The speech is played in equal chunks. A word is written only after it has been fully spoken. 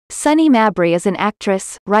Sunny Mabrey is an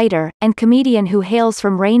actress, writer, and comedian who hails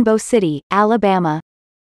from Rainbow City, Alabama.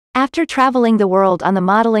 After traveling the world on the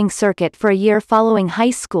modeling circuit for a year following high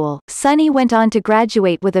school, Sunny went on to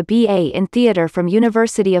graduate with a BA in theater from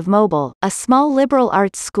University of Mobile, a small liberal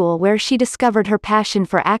arts school where she discovered her passion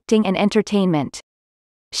for acting and entertainment.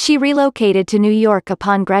 She relocated to New York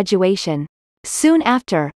upon graduation. Soon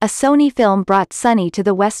after, a Sony film brought Sunny to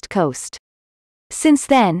the West Coast. Since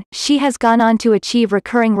then, she has gone on to achieve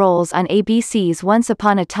recurring roles on ABC's Once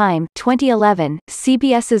Upon a Time 2011,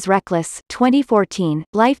 CBS's Reckless 2014,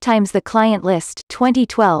 Lifetime's The Client List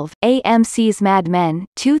 2012, AMC's Mad Men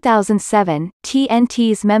 2007,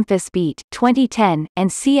 TNT's Memphis Beat 2010, and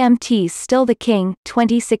CMT's Still the King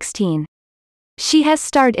 2016. She has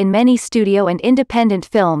starred in many studio and independent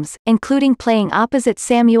films, including playing opposite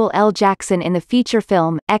Samuel L. Jackson in the feature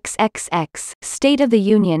film XXX, State of the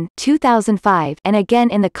Union 2005, and again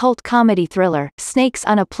in the cult comedy thriller Snakes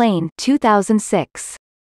on a Plane 2006.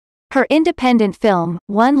 Her independent film,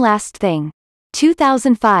 One Last Thing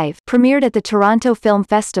 2005, premiered at the Toronto Film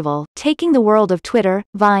Festival, taking the world of Twitter,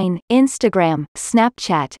 Vine, Instagram,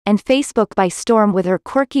 Snapchat, and Facebook by storm with her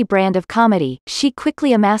quirky brand of comedy. She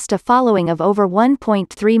quickly amassed a following of over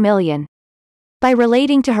 1.3 million. By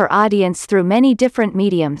relating to her audience through many different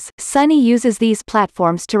mediums, Sunny uses these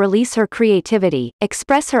platforms to release her creativity,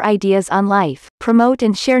 express her ideas on life, promote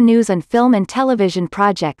and share news on film and television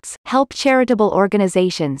projects, help charitable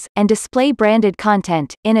organizations, and display branded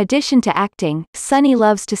content. In addition to acting, Sunny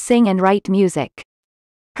loves to sing and write music.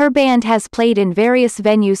 Her band has played in various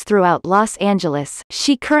venues throughout Los Angeles.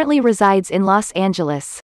 She currently resides in Los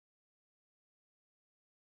Angeles.